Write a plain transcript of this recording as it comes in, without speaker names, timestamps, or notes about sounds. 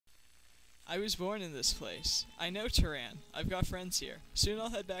I was born in this place. I know Tehran. I've got friends here. Soon I'll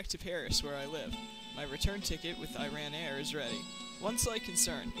head back to Paris, where I live. My return ticket with Iran Air is ready. One slight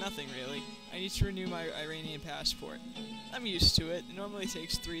concern, nothing really. I need to renew my Iranian passport. I'm used to it. It normally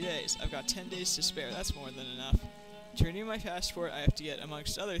takes 3 days. I've got 10 days to spare. That's more than enough. To renew my passport, I have to get,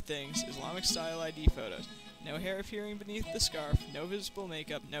 amongst other things, Islamic-style ID photos. No hair appearing beneath the scarf, no visible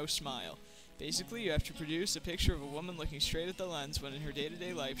makeup, no smile. Basically, you have to produce a picture of a woman looking straight at the lens when in her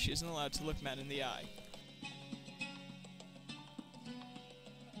day-to-day life she isn't allowed to look men in the eye.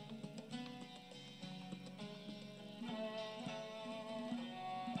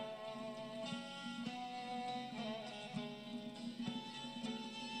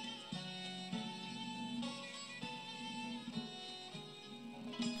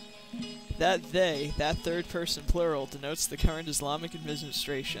 That they, that third person plural, denotes the current Islamic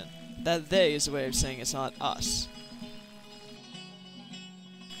administration. That they is a way of saying it's not us.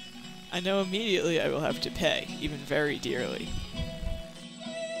 I know immediately I will have to pay, even very dearly.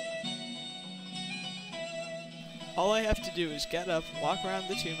 All I have to do is get up, walk around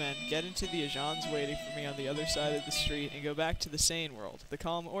the two men, get into the agents waiting for me on the other side of the street, and go back to the sane world, the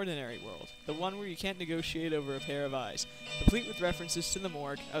calm, ordinary world, the one where you can't negotiate over a pair of eyes, complete with references to the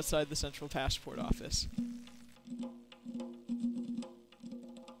morgue outside the central passport office.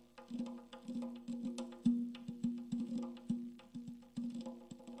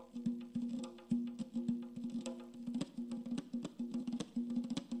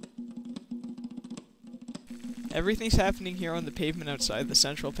 Everything's happening here on the pavement outside the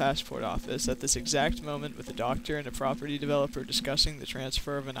central passport office at this exact moment with a doctor and a property developer discussing the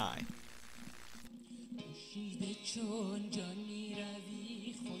transfer of an eye.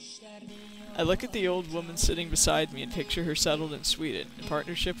 I look at the old woman sitting beside me and picture her settled in Sweden, in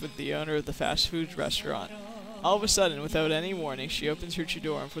partnership with the owner of the fast food restaurant. All of a sudden, without any warning, she opens her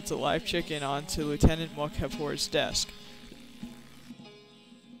door and puts a live chicken onto Lieutenant Mokhapour's desk.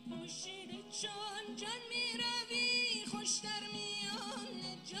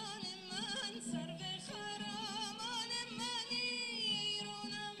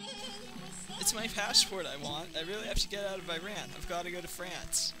 It's my passport I want. I really have to get out of Iran. I've got to go to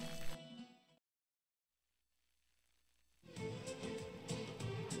France.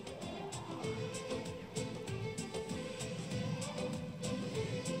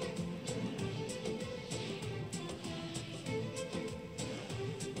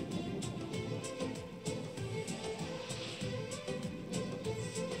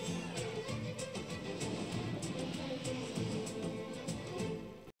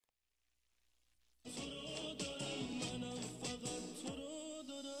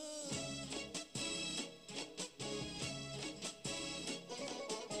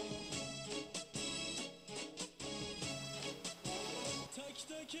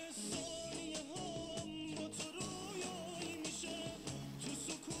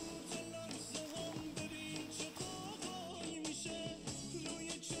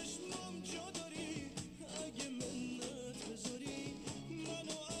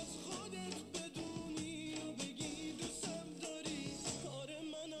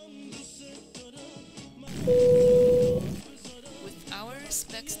 With our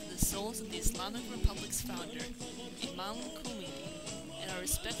respects to the souls of the Islamic Republic's founder, Imam Khomeini, and our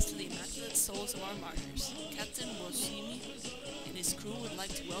respects to the immaculate souls of our martyrs, Captain Bosimi and his crew would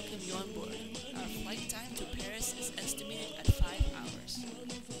like to welcome you on board. Our flight time to Paris is estimated at 5 hours.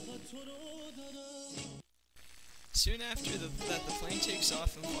 Soon after that the plane takes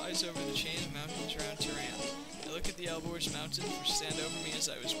off and flies over the chain of mountains around Tehran. I look at the Elborz Mountains which stand over me as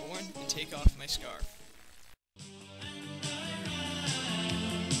I was born, and take off my scarf.